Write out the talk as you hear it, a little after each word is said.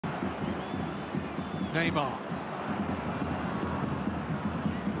Neymar.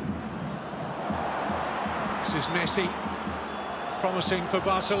 This is Messi. Promising for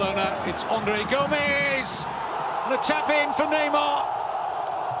Barcelona. It's Andre Gomez. And a tap in for Neymar.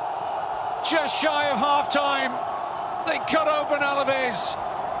 Just shy of half-time. They cut open Alaves.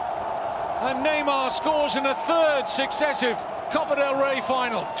 And Neymar scores in a third successive Copa del Rey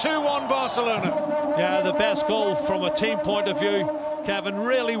Final. 2-1 Barcelona. Yeah, the best goal from a team point of view. Kevin,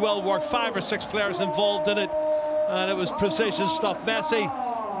 really well worked. 5 or 6 players involved in it. And it was precision stuff. Messi,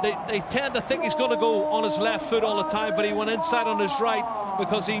 they tend to think he's going to go on his left foot all the time, but he went inside on his right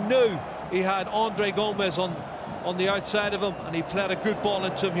because he knew he had Andre Gomez on the outside of him, and he played a good ball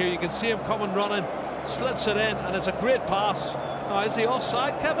into him here. You can see him coming running, slips it in, and it's a great pass. Now, is he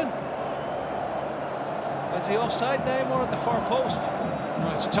offside, Kevin? Is he offside, Neymar, at the far post?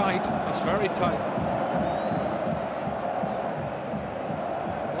 No, it's tight. It's very tight.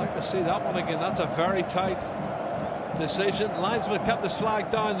 I'd like to see that one again. That's a very tight decision. Linesman kept his flag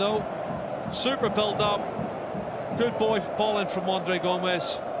down, though. Super build-up. Good ball in from Andre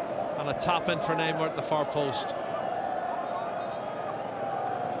Gomez. And a tap in for Neymar at the far post.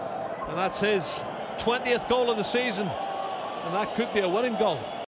 And that's his 20th goal of the season. And that could be a winning goal.